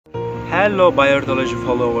Hello biology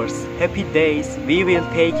followers, happy days, we will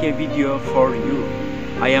take a video for you.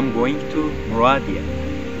 I am going to Muradiye.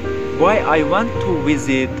 Why I want to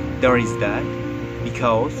visit there is that?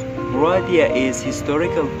 Because Muradiye is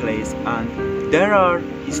historical place and there are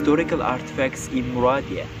historical artifacts in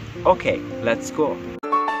Muradiye. Okay, let's go.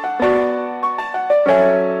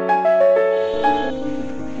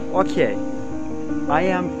 Okay, I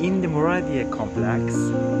am in the Muradiye complex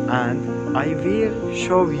and I will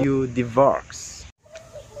show you the works.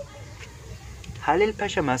 Halil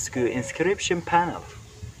Pasha Mosque inscription panel.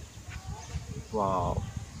 Wow.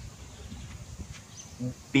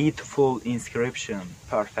 Beautiful inscription.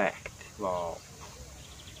 Perfect. Wow.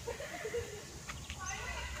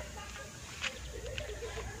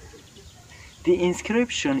 The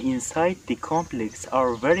inscription inside the complex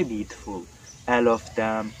are very beautiful. All of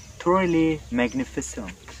them truly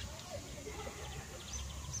magnificent.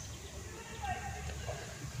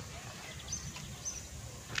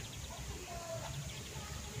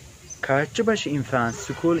 Kağıtçıbaşı Infant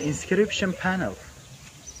School inscription panel.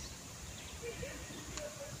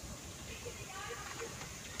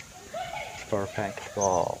 Perfect.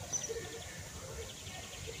 Wow.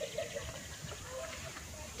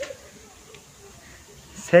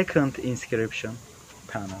 Second inscription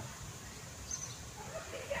panel.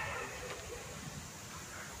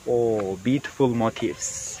 Oh, beautiful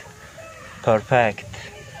motifs. Perfect.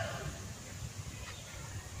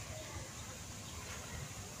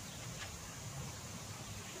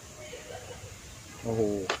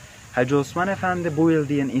 Oh, Hacı Osman Efendi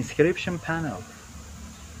building inscription panel.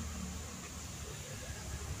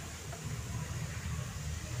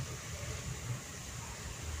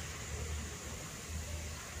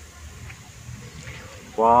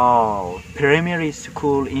 Wow, primary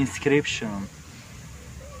school inscription.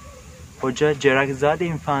 Hoca Cerakzade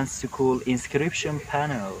Infant School inscription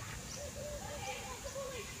panel.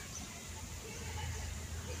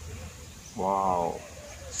 Wow,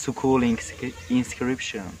 school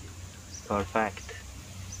inscription. Perfect.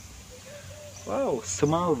 Wow,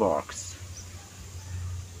 small works.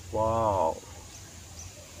 Wow.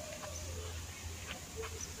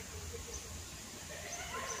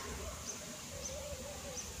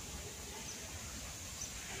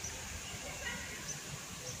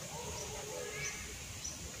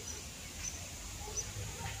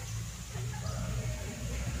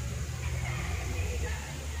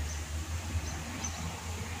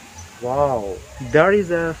 Wow, there is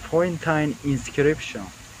a fountain inscription.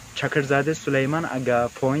 Çakırzade Süleyman Aga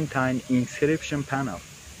fountain inscription panel.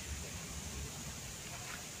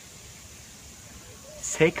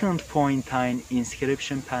 Second fountain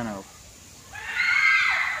inscription panel.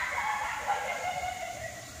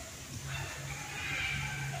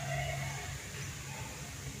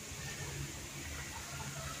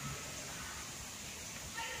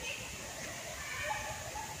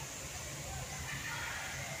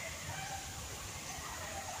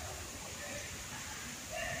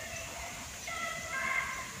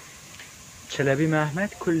 Çelebi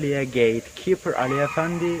Mehmet Kulliye Gate Keeper Ali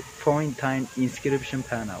Efendi fountain inscription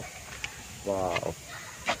panel. Wow.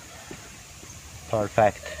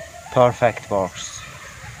 Perfect. Perfect works.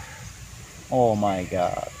 Oh my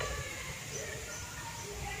god.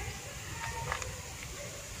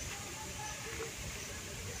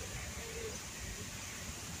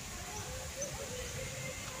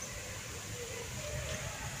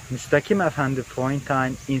 Müstakim Efendi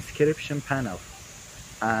fountain inscription panel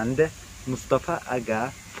and Mustafa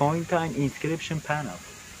Aga fountain inscription panel.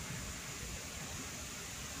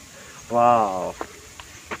 Wow.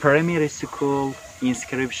 Primary school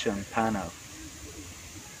inscription panel.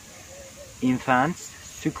 Infants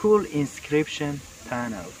school inscription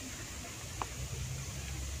panel.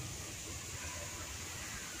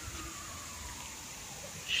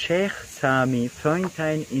 Sheikh Sami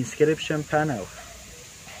fountain inscription panel.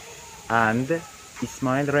 And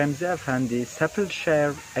İsmail Remzi Efendi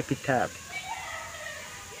sepulchre epitaph.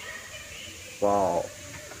 Wow.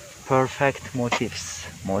 Perfect motifs.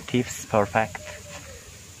 Motifs perfect.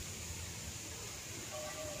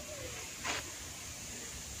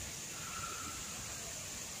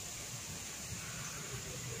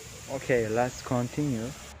 Okay, let's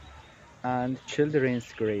continue. And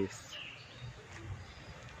children's graves.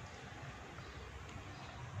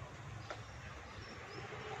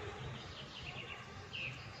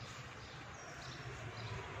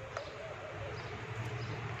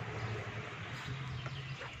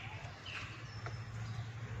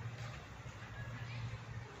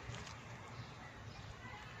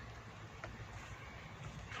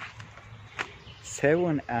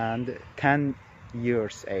 Seven and 10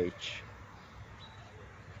 years age.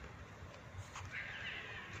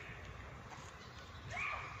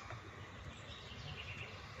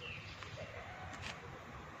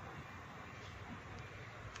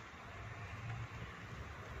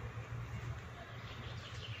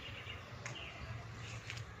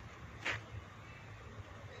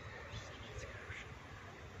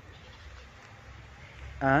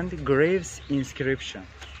 and graves inscription.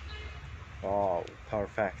 Wow,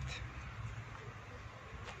 perfect.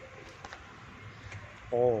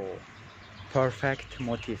 Oh, perfect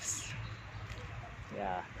motifs.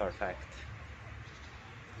 Yeah, perfect.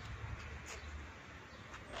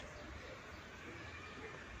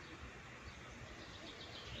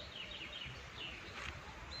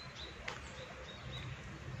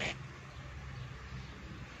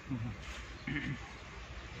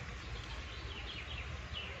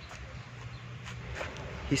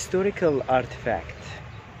 Historical artifact.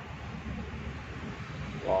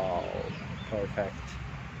 Wow, perfect.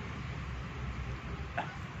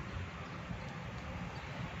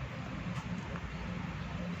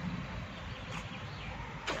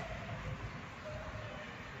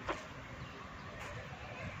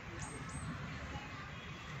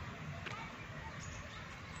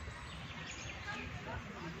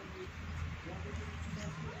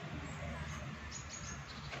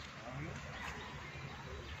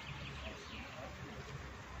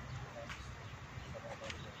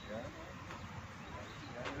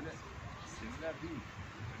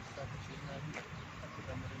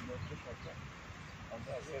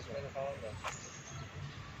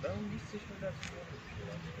 Ben onu hiç seçme dersinde olmuyor.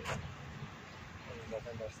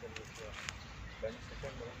 Zaten derslerim geçiyor. Ben hiç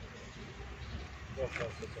seçemiyorum. Yok ben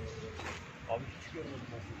seçemiyorum. Abi hiç görmedim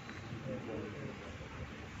ben.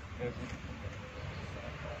 Evet.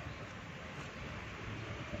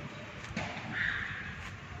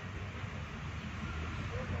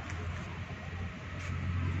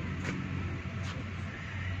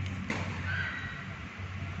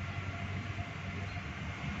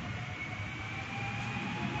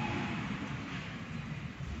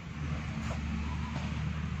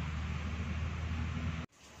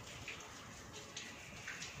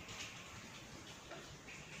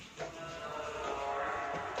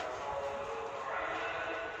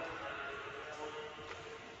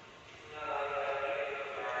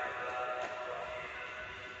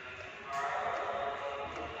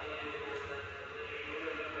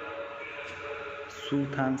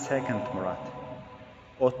 Sultan II Murat,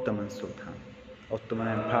 Ottoman Sultan, Ottoman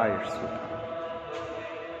Empire Sultan.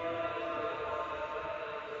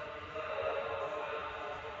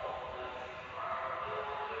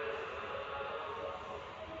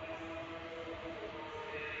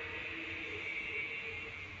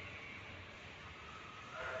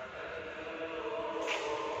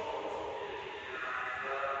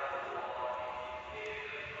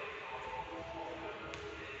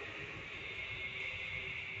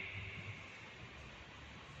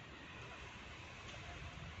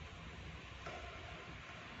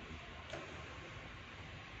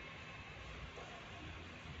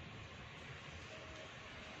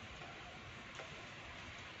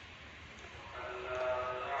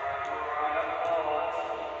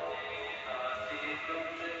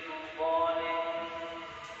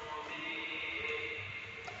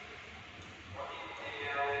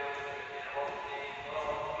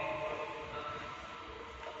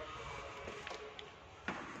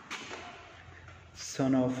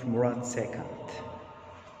 Son of Murat II,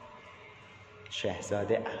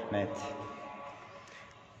 Shehzade Ahmed,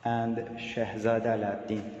 and Shehzade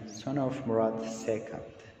Aladdin, son of Murat II,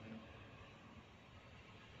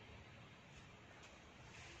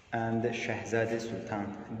 and Shehzade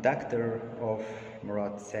Sultan, daughter of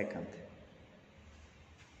Murat II,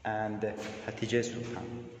 and Hatice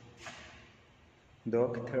Sultan,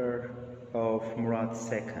 daughter of Murat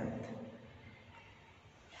II.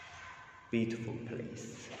 Beautiful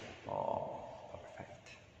place. Oh, perfect.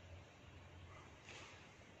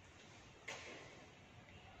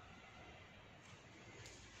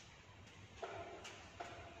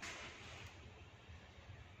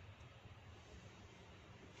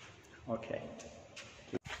 Okay.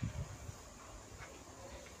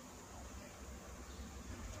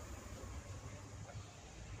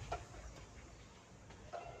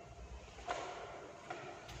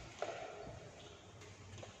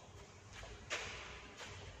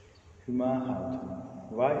 Huma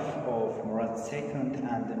Hatun, wife of Murat II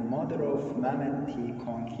and mother of Mehmed the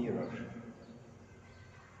Conqueror.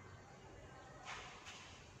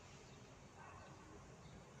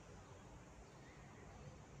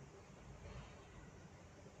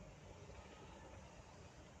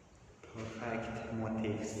 Perfect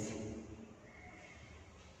motifs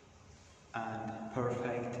and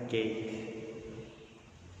perfect gate.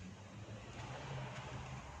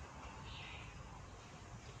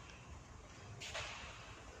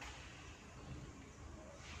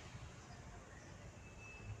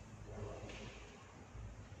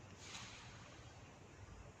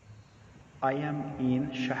 I am in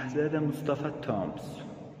Shahzade Mustafa tombs.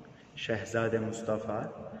 Shahzade Mustafa,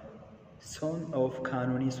 son of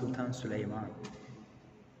Kanuni Sultan Süleyman.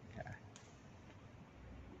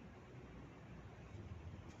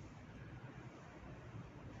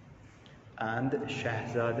 And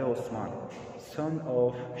Shahzade Osman, son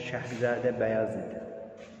of Shahzade Bayazid.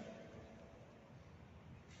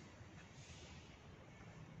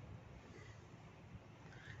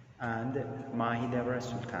 And Mahidevra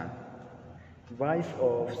Sultan, wife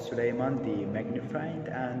of Süleyman the Magnified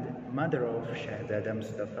and mother of Shahzade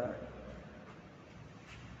Mustafa.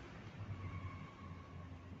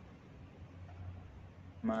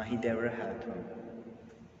 Mahidevra Hatun.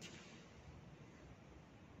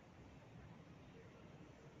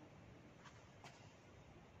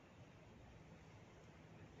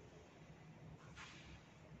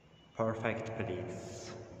 Perfect,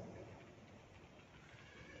 please.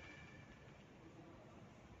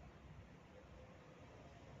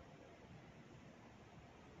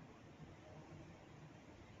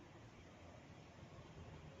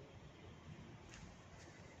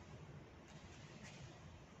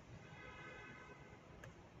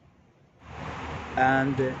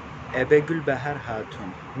 And Ebe Gülbahar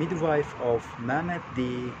Hatun, midwife of Mehmed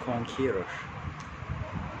the Conqueror.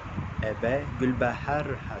 Ebe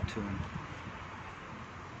Gülbahar Hatun.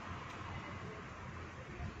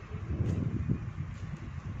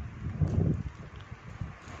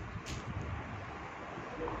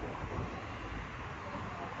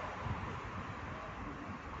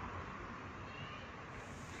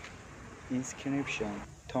 Inscription,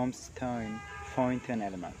 tombstone, fountain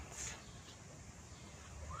elements.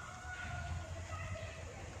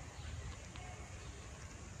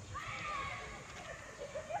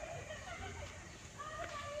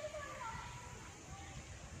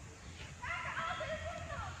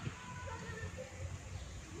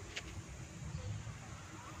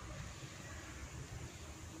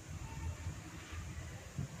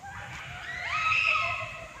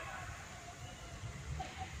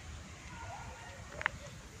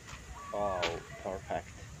 Wow, perfect.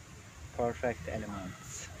 Perfect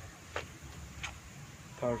elements.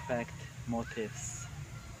 Perfect motifs.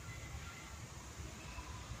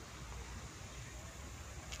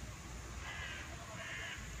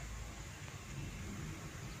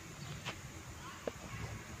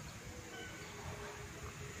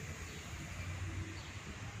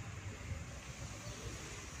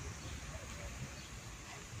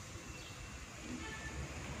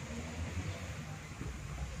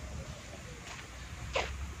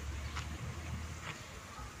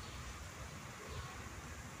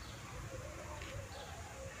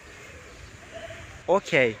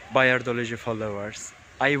 Okay, biology followers,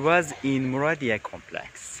 I was in Muradiye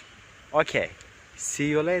complex. Okay, see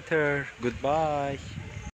you later. Goodbye.